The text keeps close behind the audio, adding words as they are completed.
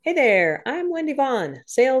Hey there, I'm Wendy Vaughn,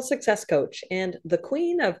 sales success coach and the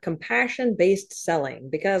queen of compassion based selling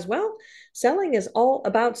because, well, selling is all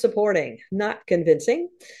about supporting, not convincing.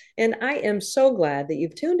 And I am so glad that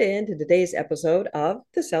you've tuned in to today's episode of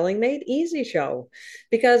the Selling Made Easy show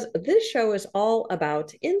because this show is all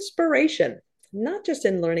about inspiration, not just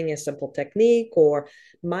in learning a simple technique or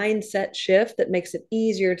mindset shift that makes it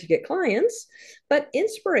easier to get clients, but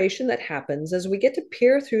inspiration that happens as we get to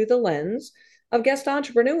peer through the lens of guest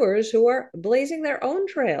entrepreneurs who are blazing their own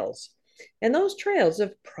trails. And those trails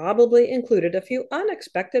have probably included a few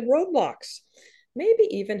unexpected roadblocks, maybe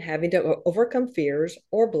even having to overcome fears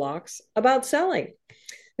or blocks about selling.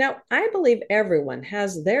 Now, I believe everyone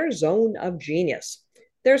has their zone of genius,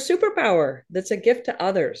 their superpower that's a gift to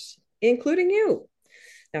others, including you.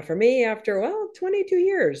 Now, for me, after, 22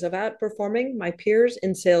 years of outperforming my peers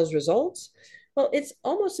in sales results, well, it's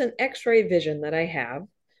almost an x ray vision that I have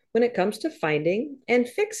when it comes to finding and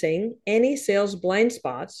fixing any sales blind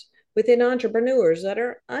spots within entrepreneurs that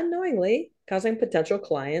are unknowingly causing potential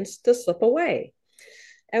clients to slip away.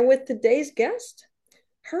 And with today's guest,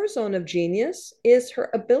 her zone of genius is her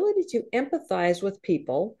ability to empathize with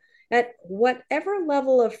people at whatever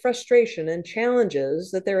level of frustration and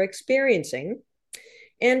challenges that they're experiencing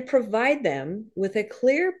and provide them with a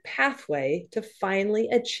clear pathway to finally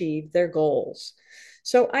achieve their goals.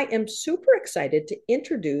 So I am super excited to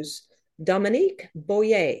introduce Dominique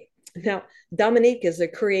Bouye. Now, Dominique is the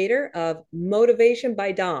creator of Motivation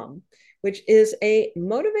by Dom, which is a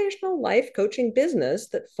motivational life coaching business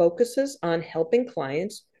that focuses on helping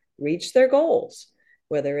clients reach their goals,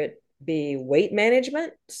 whether it be weight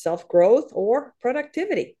management, self growth, or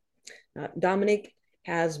productivity. Dominique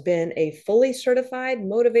has been a fully certified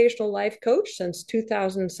motivational life coach since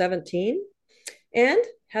 2017 and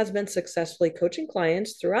has been successfully coaching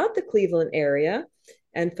clients throughout the Cleveland area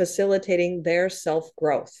and facilitating their self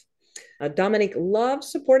growth. Dominique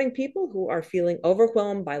loves supporting people who are feeling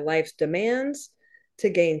overwhelmed by life's demands to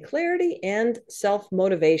gain clarity and self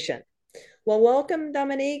motivation. Well, welcome,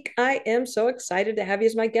 Dominique. I am so excited to have you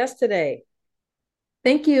as my guest today.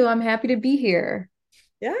 Thank you. I'm happy to be here.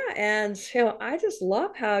 Yeah, and I just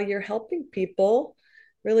love how you're helping people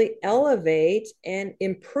really elevate and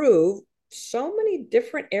improve so many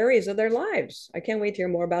different areas of their lives. I can't wait to hear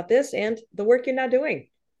more about this and the work you're now doing.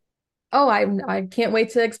 Oh, I can't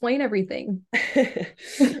wait to explain everything.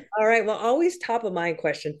 All right, well, always top of mind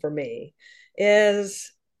question for me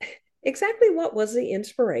is exactly what was the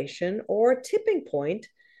inspiration or tipping point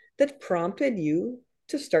that prompted you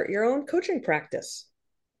to start your own coaching practice?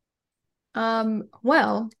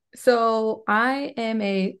 So I am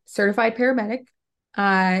a certified paramedic.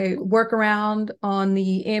 I work around on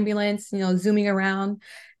the ambulance, zooming around,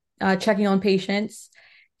 checking on patients.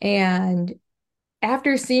 And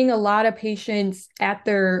after seeing a lot of patients at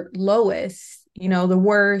their lowest, the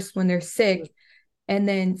worst when they're sick, and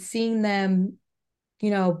then seeing them,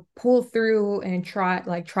 pull through and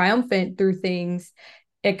triumphant through things,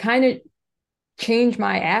 it kind of changed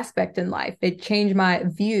my aspect in life. It changed my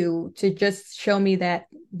view to just show me that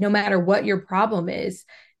no matter what your problem is,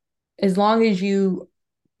 as long as you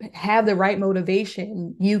have the right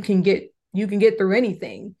motivation, you can get through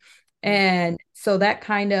anything. And so that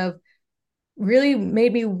kind of really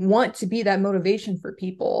made me want to be that motivation for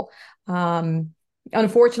people.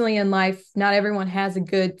 Unfortunately, in life, not everyone has a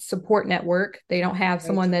good support network. They don't have Right.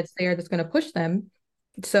 someone that's there that's going to push them.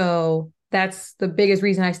 So that's the biggest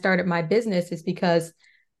reason I started my business is because,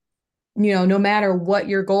 no matter what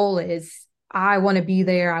your goal is, I want to be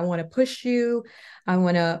there. I want to push you. I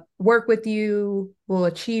want to work with you. We'll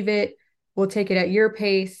achieve it. We'll take it at your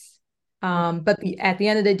pace. At the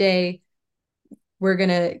end of the day, we're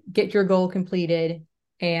gonna get your goal completed,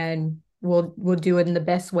 and we'll do it in the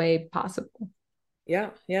best way possible. Yeah,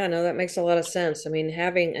 yeah, no, that makes a lot of sense. I mean,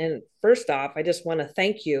 and first off, I just want to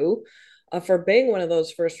thank you for being one of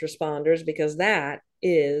those first responders because that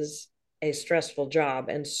is a stressful job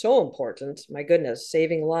and so important. My goodness,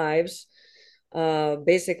 saving lives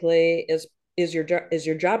basically is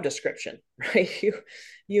your job description, right?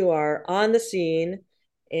 You are on the scene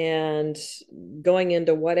and going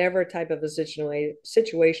into whatever type of a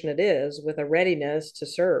situation it is with a readiness to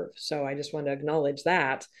serve. So I just want to acknowledge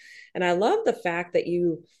that. And I love the fact that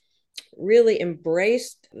you really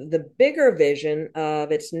embraced the bigger vision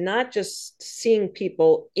of it's not just seeing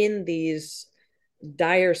people in these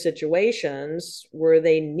dire situations where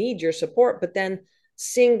they need your support, but then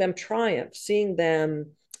seeing them triumph, seeing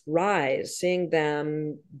them rise, seeing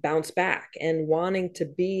them bounce back, and wanting to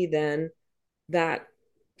be then that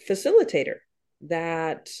facilitator,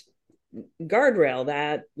 that guardrail,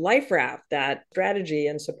 that life raft, that strategy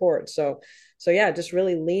and support. So yeah, just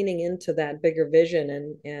really leaning into that bigger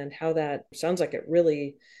vision and how that sounds like it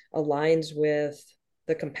really aligns with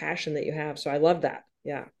the compassion that you have. So I love that.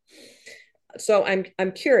 Yeah. So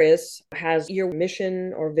I'm curious, has your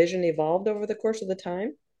mission or vision evolved over the course of the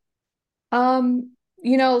time?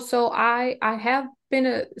 So I have been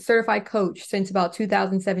a certified coach since about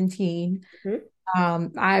 2017.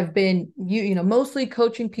 Mhm. I've been mostly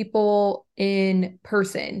coaching people in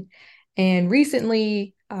person. And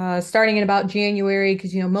recently, starting in about January,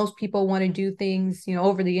 because most people want to do things,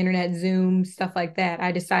 over the internet, Zoom, stuff like that.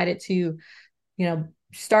 I decided to,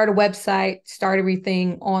 start a website, start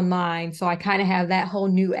everything online. So I kind of have that whole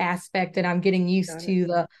new aspect that I'm getting used Got it. to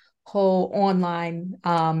the whole online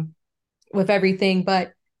with everything.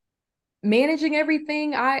 But managing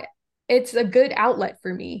everything, it's a good outlet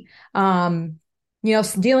for me. Dealing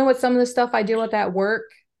with some of the stuff I deal with at work,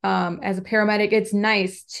 as a paramedic, it's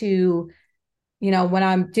nice to, when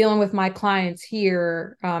I'm dealing with my clients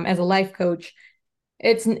here, as a life coach,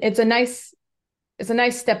 it's a nice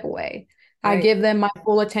step away. I Right. give them my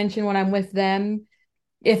full attention when I'm with them.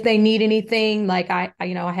 If they need anything, like I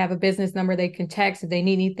have a business number they can text if they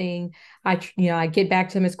need anything. I get back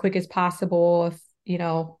to them as quick as possible if,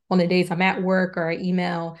 on the days I'm at work or I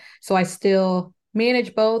email. So I still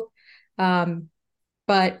manage both. Um,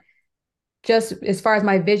 but just as far as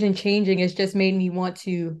my vision changing, it's just made me want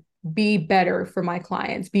to be better for my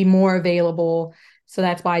clients, be more available. So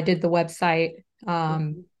that's why I did the website.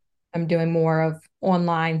 Mhm. I'm doing more of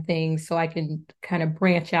online things so I can kind of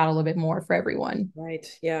branch out a little bit more for everyone. Right.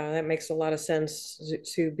 Yeah, that makes a lot of sense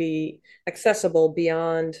to be accessible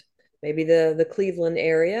beyond maybe the Cleveland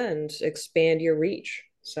area and expand your reach.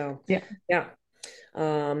 So, Yeah. yeah.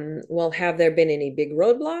 Well, have there been any big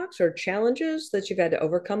roadblocks or challenges that you've had to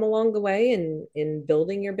overcome along the way in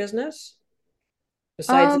building your business?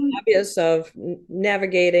 Besides the Um, obvious of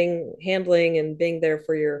navigating, handling, and being there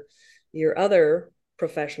for your other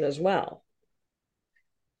profession as well.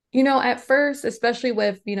 at first, especially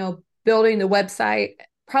with, building the website,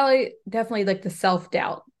 probably definitely like the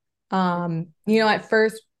self-doubt. At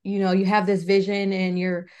first, you have this vision and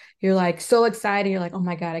you're like so excited. You're like, oh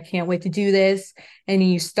my God, I can't wait to do this. And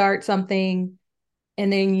you start something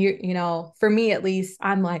and then for me at least,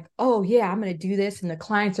 I'm like, oh yeah, I'm gonna do this, and the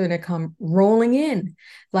clients are gonna come rolling in.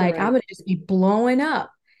 Like I'm Right. gonna just be blowing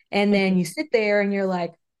up. And then you sit there and you're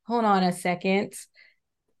like, hold on a second,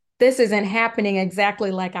 this isn't happening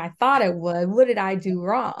exactly like I thought it would. What did I do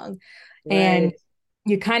wrong? And Right.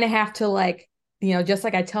 you kind of have to, like, just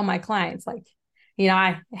like I tell my clients, like,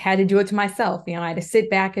 I had to do it to myself. I had to sit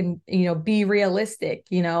back and, be realistic.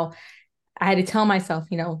 I had to tell myself,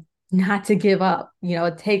 not to give up.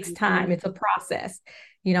 It takes time. Mhm. It's a process.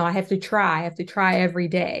 I have to try every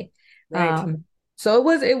day. Right. So it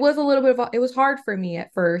was a little bit it was hard for me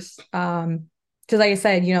at first. Because like I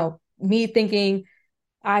said, me thinking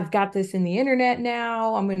I've got this in the internet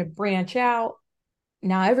now. I'm going to branch out.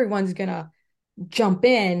 Now everyone's going to jump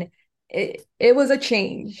in. It was a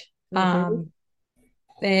change. Hmm.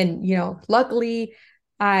 And luckily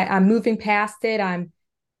I'm moving past it. I'm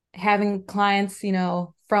having clients,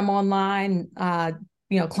 from online,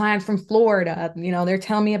 clients from Florida, they're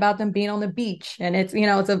telling me about them being on the beach, and it's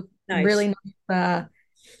a Nice. really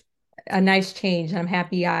a nice change. I'm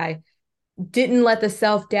happy I didn't let the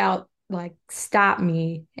self-doubt like stop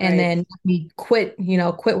me and Right. then let me quit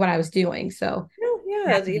what I was doing. So Well, yeah,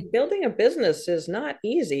 happy. building a business is not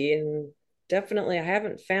easy, and definitely I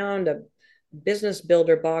haven't found a business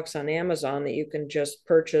builder box on Amazon that you can just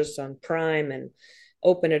purchase on Prime and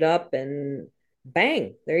open it up and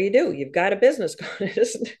bang, there you do. You've got a business going.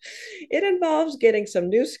 It involves getting some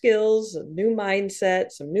new skills, a new mindset,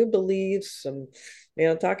 some new beliefs, some,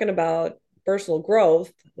 talking about personal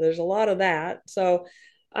growth. There's a lot of that. So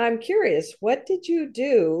I'm curious, what did you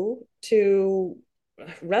do to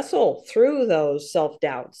wrestle through those self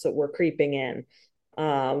doubts that were creeping in,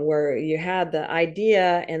 where you had the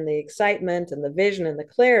idea and the excitement and the vision and the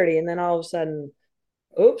clarity, and then all of a sudden,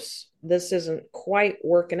 oops, this isn't quite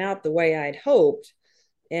working out the way I'd hoped.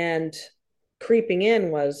 And creeping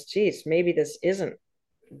in was, geez, maybe this isn't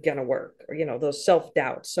going to work, or, those self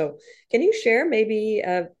doubts. So, can you share maybe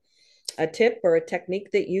a tip or a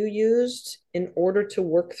technique that you used in order to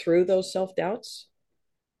work through those self doubts?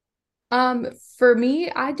 Um, for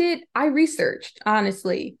me, I researched,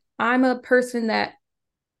 honestly. I'm a person that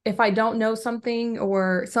if I don't know something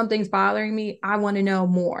or something's bothering me, I want to know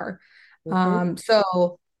more. Mm-hmm.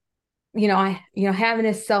 So, having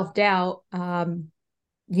this self-doubt,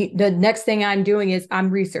 the next thing I'm doing is I'm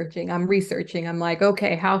researching. I'm like,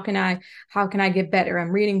 okay, how can I get better?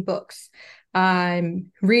 I'm reading books.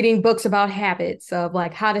 I'm reading books about habits of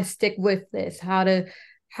like how to stick with this, how to,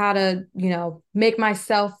 make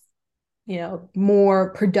myself,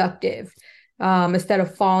 more productive, instead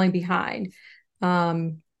of falling behind.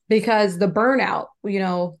 Because the burnout,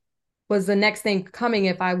 was the next thing coming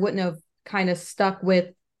if I wouldn't have kind of stuck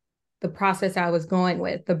with the process I was going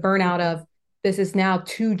with, the burnout Mhm. of this is now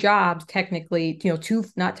two jobs, technically, two,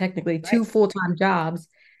 not technically, Right. two full-time jobs.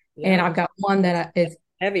 And Yeah. I've got one That's that is,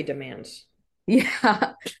 heavy demands. yeah.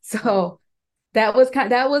 Yeah. So that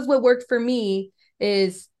was what worked for me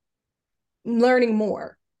is learning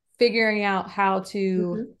more, figuring out how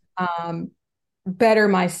to Hmm. um, better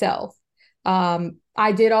myself.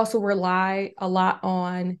 I did also rely a lot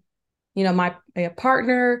on, my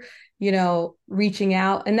partner, reaching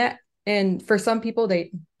out, and for some people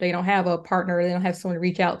they don't have a partner, they don't have someone to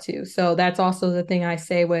reach out to. So that's also the thing I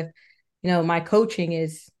say with, my coaching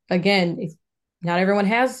is again, not everyone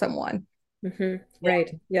has someone. Hmm.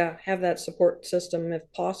 Right. Yeah. Have that support system if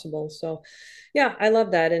possible. So, yeah, I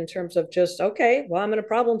love that in terms of just, okay, well, I'm going to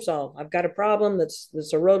problem solve. I've got a problem that's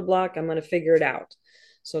a roadblock. I'm going to figure it out.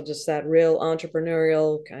 So, just that real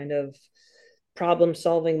entrepreneurial kind of problem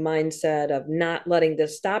solving mindset of not letting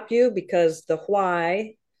this stop you because the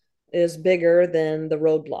why is bigger than the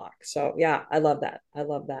roadblock. So yeah, I love that. I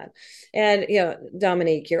love that. And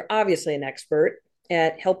Dominique, you're obviously an expert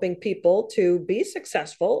at helping people to be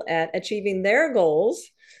successful at achieving their goals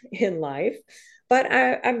in life. But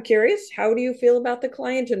I'm curious, how do you feel about the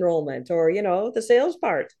client enrollment or the sales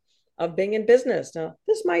part of being in business? Now,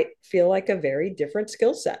 this might feel like a very different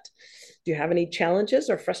skill set. Do you have any challenges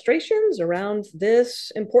or frustrations around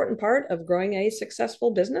this important part of growing a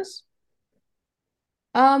successful business?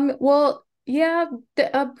 Well, yeah,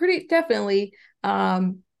 pretty definitely.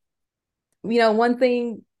 One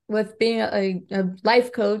thing with being a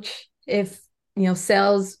life coach, if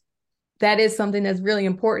sales, that is something that's really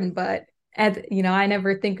important. But I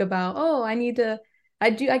never think about, oh, I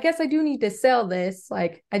guess I do need to sell this.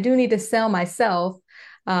 Like I do need to sell myself.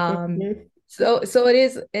 Mhm. So it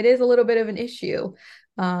is a little bit of an issue.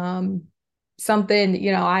 Um, Something,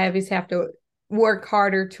 I always have to work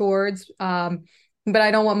harder towards. But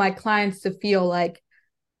I don't want my clients to feel like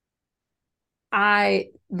I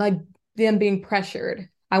like them being pressured.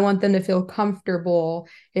 I want them to feel comfortable.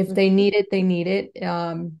 If they need it, they need it.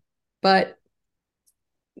 But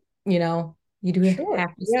you do Sure.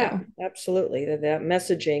 have to Yeah, still. absolutely. That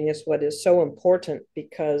messaging is what is so important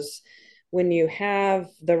because when you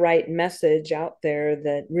have the right message out there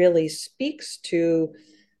that really speaks to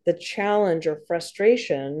the challenge or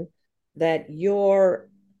frustration that your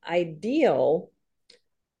ideal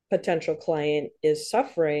potential client is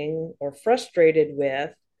suffering or frustrated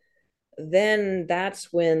with, then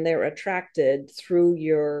that's when they're attracted through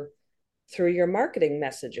your marketing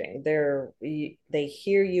messaging. They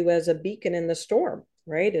hear you as a beacon in the storm,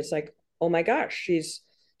 right? It's like, oh my gosh,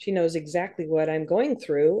 she knows exactly what I'm going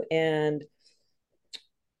through. And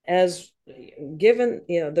as given,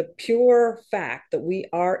 the pure fact that we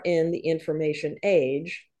are in the information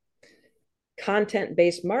age,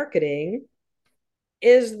 content-based marketing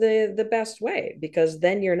is the best way because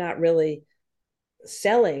then you're not really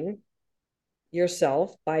selling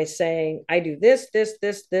yourself by saying, I do this, this,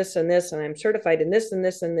 and this, and I'm certified in this and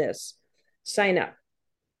this and this. Sign up.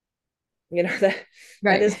 That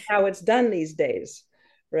Right. is how it's done these days,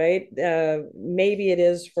 right? Maybe it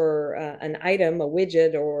is for an item, a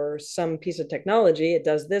widget, or some piece of technology. It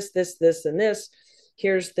does this, and this.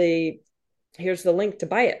 Here's the here's the link to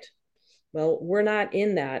buy it. Well, we're not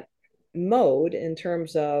in that mode in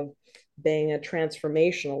terms of being a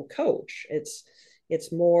transformational coach.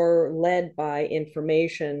 It's more led by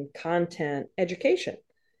information, content, education.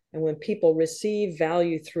 And when people receive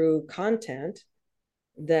value through content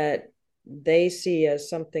that they see as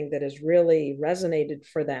something that has really resonated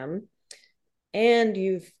for them, and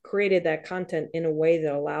you've created that content in a way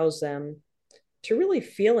that allows them to really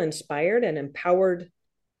feel inspired and empowered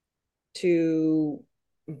to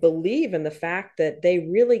believe in the fact that they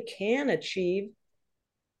really can achieve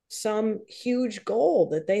some huge goal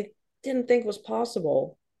that they didn't think was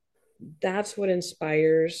possible. That's what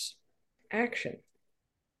inspires action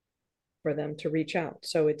for them to reach out.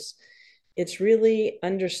 So it's really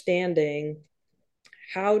understanding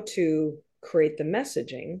how to create the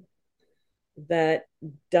messaging that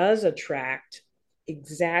does attract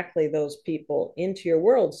exactly those people into your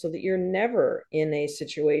world so that you're never in a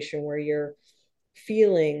situation where you're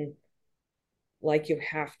feeling like you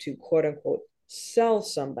have to quote unquote sell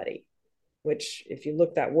somebody. which if you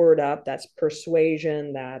look that word up, that's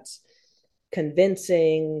persuasion, that's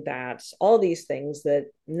convincing, that's all these things that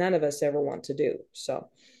none of us ever want to do. So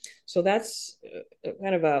that's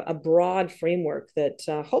kind of a broad framework that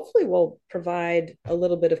hopefully will provide a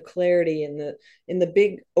little bit of clarity in the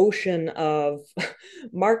big ocean of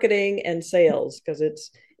marketing and sales, because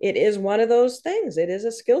it is one of those things. It is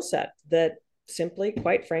a skill set that simply,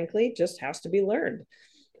 quite frankly, just has to be learned.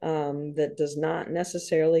 That does not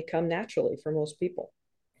necessarily come naturally for most people.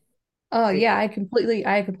 Oh Right. yeah, I completely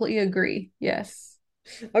agree. Yes.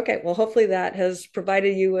 Okay, well, hopefully that has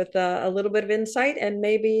provided you with a little bit of insight and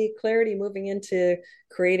maybe clarity moving into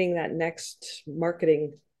creating that next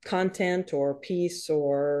marketing content or piece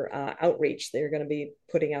or outreach that you're going to be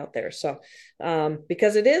putting out there. So,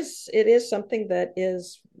 because it is something that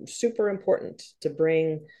is super important to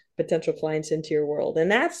bring potential clients into your world,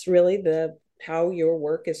 and that's really the how your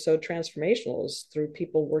work is so transformational is through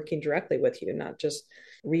people working directly with you, not just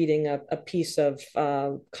reading a piece of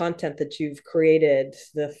content that you've created.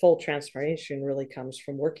 The full transformation really comes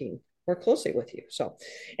from working more closely with you. So,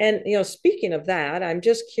 and speaking of that, I'm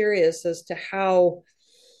just curious as to how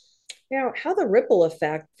how the ripple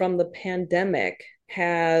effect from the pandemic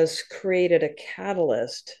has created a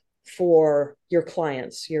catalyst for your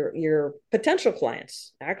clients, your potential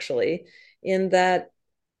clients, actually, in that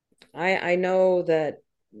I know that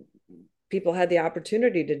people had the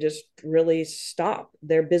opportunity to just really stop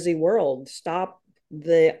their busy world, stop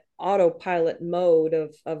the autopilot mode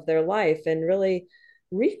of their life, and really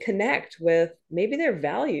reconnect with maybe their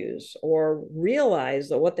values, or realize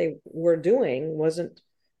that what they were doing wasn't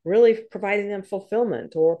really providing them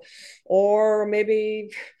fulfillment, or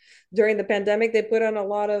maybe during the pandemic they put on a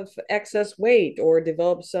lot of excess weight or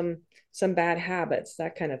developed some bad habits,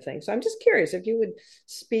 that kind of thing. So I'm just curious if you would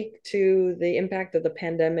speak to the impact of the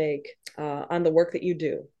pandemic on the work that you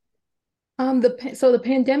do. So the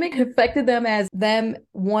pandemic affected them as them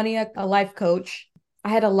wanting a life coach. I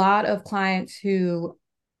had a lot of clients who,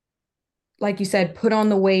 like you said, put on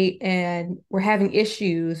the weight and were having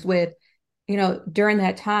issues with, during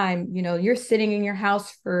that time, you're sitting in your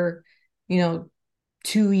house for, you know,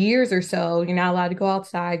 2 years or so. You're not allowed to go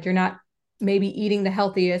outside. You're not maybe eating the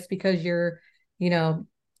healthiest because you're, you know,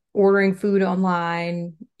 ordering food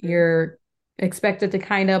online. Mm-hmm. You're expected to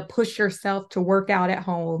kind of push yourself to work out at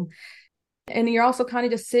home. And you're also kind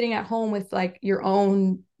of just sitting at home with like your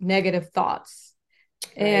own negative thoughts.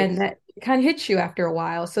 Right. And that kind of hits you after a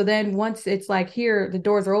while. So then once it's like, here, the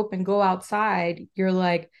doors are open, go outside, you're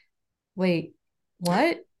like, wait,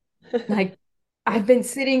 what? Like I've been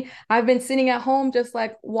sitting at home just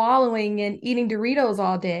like wallowing and eating Doritos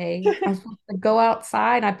all day. I'm supposed to go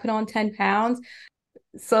outside. I put on 10 pounds.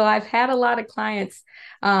 So I've had a lot of clients.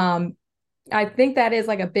 Um, I think that is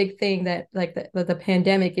like a big thing that like the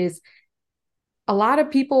pandemic is a lot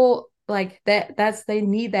of people like that's they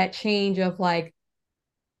need that change of like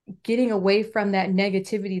getting away from that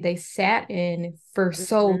negativity they sat in for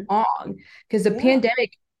so Mm-hmm. long because the Yeah.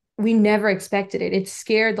 pandemic we never expected it. It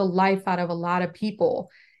scared the life out of a lot of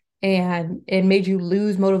people and it made you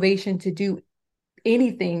lose motivation to do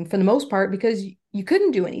anything for the most part because you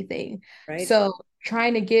couldn't do anything. Right. So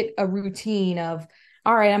trying to get a routine of,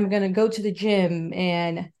 all right, I'm going to go to the gym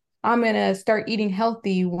and I'm going to start eating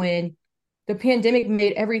healthy when the pandemic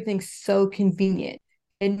made everything so convenient.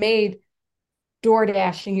 It made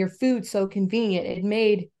DoorDashing your food so convenient. It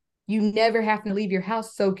made you never have to leave your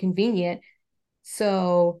house so convenient.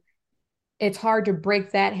 So it's hard to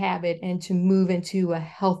break that habit and to move into a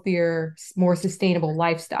healthier, more sustainable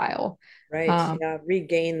lifestyle. Right. Um, Yeah.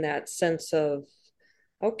 Regain that sense of,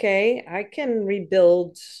 okay, I can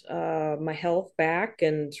rebuild my health back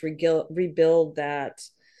and rebuild that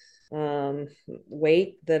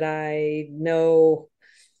weight that I know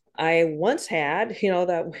I once had,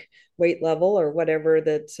 that weight level or whatever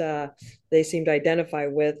that they seem to identify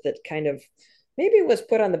with, that kind of maybe was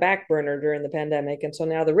put on the back burner during the pandemic. And so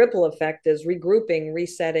now the ripple effect is regrouping,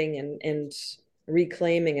 resetting, and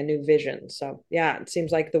reclaiming a new vision. So yeah, it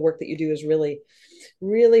seems like the work that you do is really,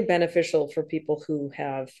 really beneficial for people who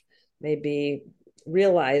have maybe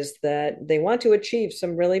realized that they want to achieve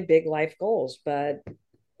some really big life goals, but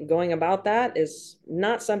going about that is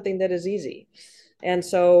not something that is easy. And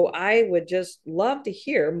so I would just love to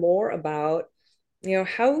hear more about,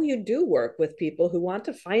 how you do work with people who want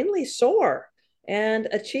to finally soar and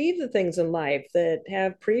achieve the things in life that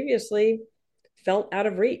have previously felt out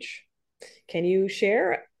of reach. Can you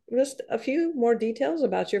share just a few more details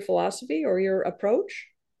about your philosophy or your approach?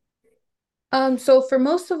 so for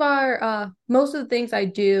most of the things I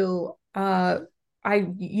do, I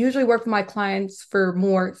usually work with my clients for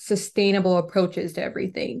more sustainable approaches to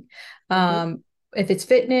everything. Mhm. If it's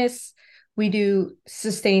fitness, we do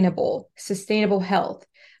sustainable health.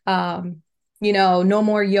 Um, no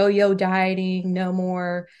more yo-yo dieting, no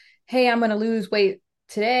more, hey, I'm going to lose weight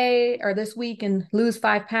today or this week and lose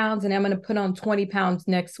 5 pounds, and I'm going to put on 20 pounds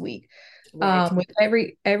next week. Right. With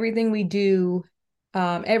everything we do,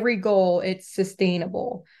 every goal, it's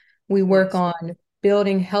sustainable. We work Nice. on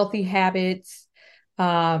building healthy habits.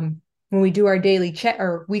 When we do our daily check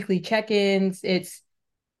or weekly check-ins, it's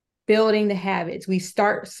building the habits. We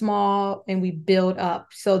start small and we build up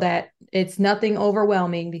so that it's nothing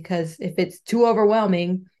overwhelming, because if it's too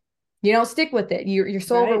overwhelming, you don't stick with it. You're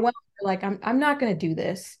so Right. overwhelmed. You're like, I'm not going to do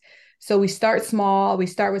this. So we start small. We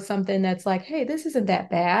start with something that's like, hey, this isn't that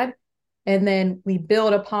bad. And then we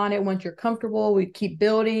build upon it. Once you're comfortable, we keep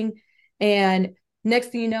building. And next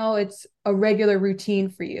thing you know, it's a regular routine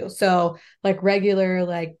for you. So like regular,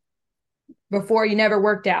 like before you never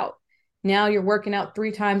worked out. Now you're working out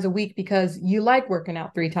 3 times a week because you like working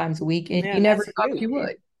out 3 times a week and Yeah, you never that's thought huge. you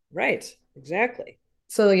would. Right. Exactly.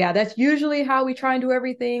 So yeah, that's usually how we try and do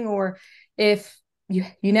everything. Or if you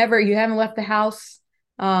haven't left the house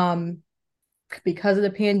um because of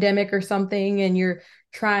the pandemic or something, and you're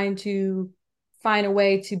trying to find a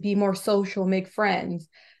way to be more social, make friends.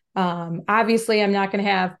 Obviously I'm not going to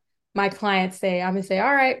have my clients say, I'm going to say,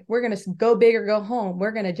 all right, we're going to go big or go home.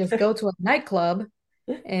 We're going to just go to a nightclub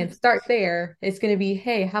and start there. It's going to be,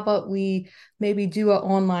 hey, how about we maybe do an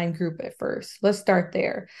online group at first? Let's start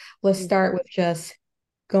there. Let's start with just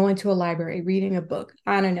going to a library, reading a book.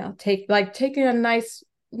 I don't know, taking a nice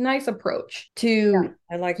approach Yeah, to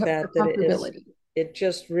I like for that comfortability. it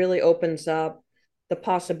just really opens up the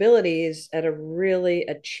possibilities at a really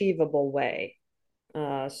achievable way.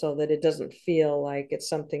 So that it doesn't feel like it's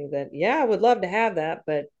something that, yeah, I would love to have that,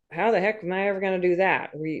 but how the heck am I ever going to do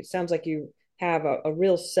that? It sounds like you have a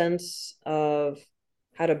real sense of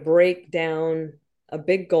how to break down a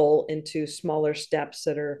big goal into smaller steps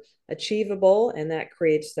that are achievable, and that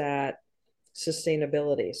creates that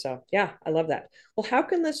sustainability. So, yeah, I love that. Well, how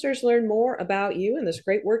can listeners learn more about you and this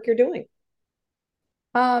great work you're doing?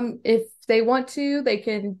 If they want to, they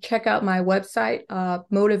can check out my website,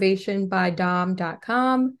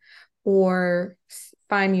 motivationbydom.com, or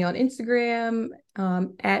find me on Instagram,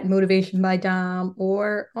 at Motivation by Dom,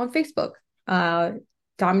 or on Facebook, uh,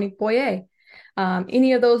 Dominique Bouye.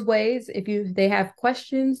 Any of those ways, if they have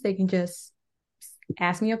questions, they can just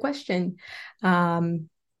ask me a question. Um,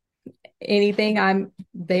 Anything, I'm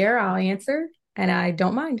there, I'll answer, and I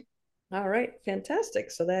don't mind. All right,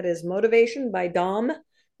 fantastic. So that is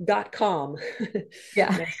motivationbydom.com. Yeah.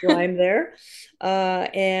 Nice rhyme there.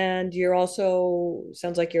 And you're also,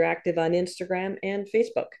 sounds like you're active on Instagram and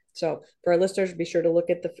Facebook. So for our listeners, be sure to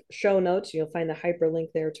look at the show notes. You'll find the hyperlink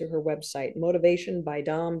there to her website,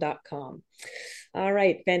 motivationbydom.com. All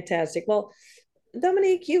right, fantastic. Well,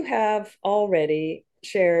 Dominique, you have already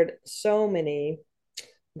shared so many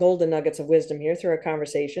golden nuggets of wisdom here through our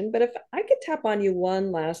conversation. But if I could tap on you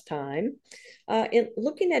one last time, in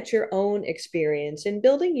looking at your own experience in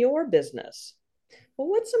building your business, well,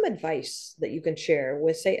 what's some advice that you can share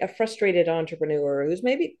with, say, a frustrated entrepreneur who's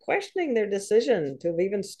maybe questioning their decision to have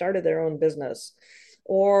even started their own business,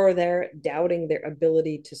 or they're doubting their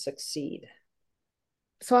ability to succeed?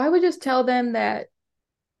 So I would just tell them that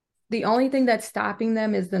the only thing that's stopping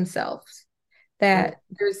them is themselves. Mm.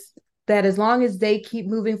 That as long as they keep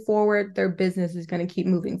moving forward, their business is going to keep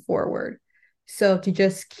moving forward. So to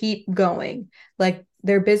just keep going, like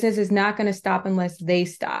their business is not going to stop unless they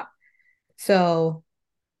stop. So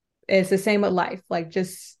it's the same with life. Like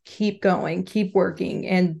just keep going, keep working,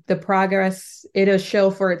 and the progress, it'll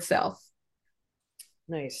show for itself.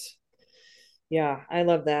 Nice. Yeah, I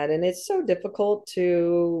love that. And it's so difficult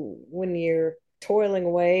to, when you're toiling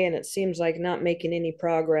away and it seems like not making any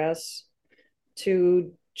progress,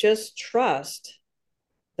 to just trust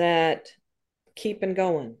that keeping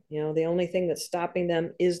going. The only thing that's stopping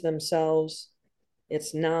them is themselves.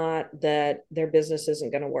 It's not that their business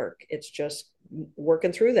isn't going to work. It's just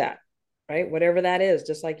working through that, right? Whatever that is,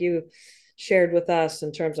 just like you shared with us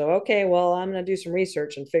in terms of, okay, well, I'm going to do some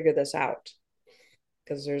research and figure this out,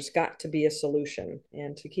 because there's got to be a solution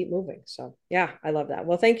and to keep moving. So, yeah, I love that.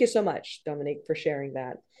 Well, thank you so much, Dominique, for sharing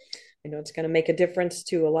that. I know it's going to make a difference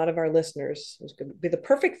to a lot of our listeners. It's going to be the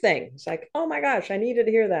perfect thing. It's like, oh my gosh, I needed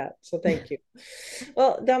to hear that. So thank you.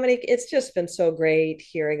 Well, Dominique, it's just been so great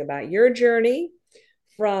hearing about your journey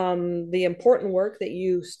from the important work that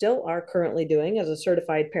you still are currently doing as a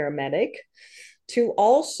certified paramedic to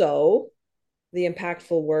also the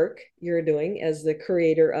impactful work you're doing as the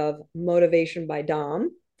creator of Motivation by Dom,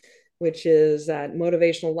 which is that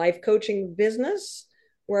motivational life coaching business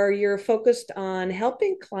where you're focused on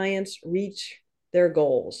helping clients reach their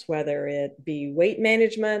goals, whether it be weight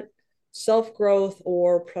management, self growth,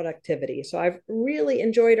 or productivity. So I've really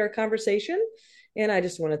enjoyed our conversation. And I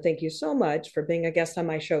just want to thank you so much for being a guest on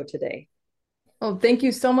my show today. Well, thank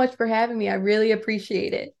you so much for having me. I really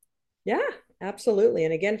appreciate it. Yeah, absolutely.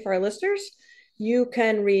 And again, for our listeners, you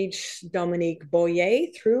can reach Dominique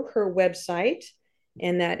Bouye through her website,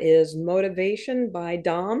 and that is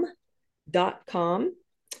motivationbydom.com.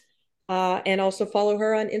 And also follow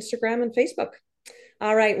her on Instagram and Facebook.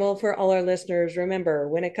 All right. Well, for all our listeners, remember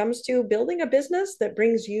when it comes to building a business that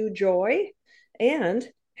brings you joy and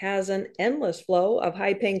has an endless flow of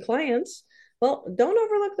high paying clients, well, don't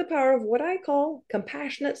overlook the power of what I call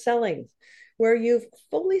compassionate selling, where you've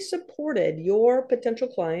fully supported your potential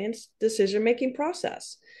clients' decision making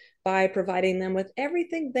process by providing them with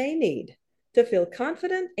everything they need to feel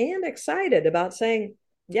confident and excited about saying,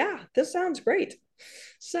 yeah, this sounds great.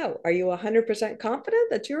 So, are you 100%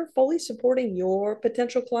 confident that you're fully supporting your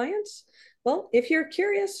potential clients? Well, if you're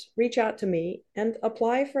curious, reach out to me and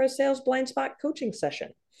apply for a sales blind spot coaching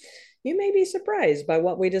session. You may be surprised by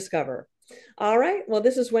what we discover. All right. Well,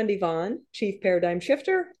 this is Wendy Vaughn, Chief Paradigm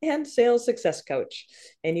Shifter and Sales Success Coach.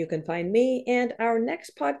 And you can find me and our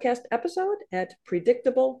next podcast episode at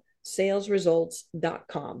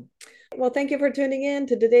predictablesalesresults.com. Well, thank you for tuning in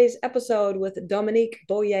to today's episode with Dominique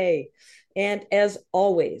Bouye. And as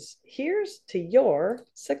always, here's to your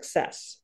success.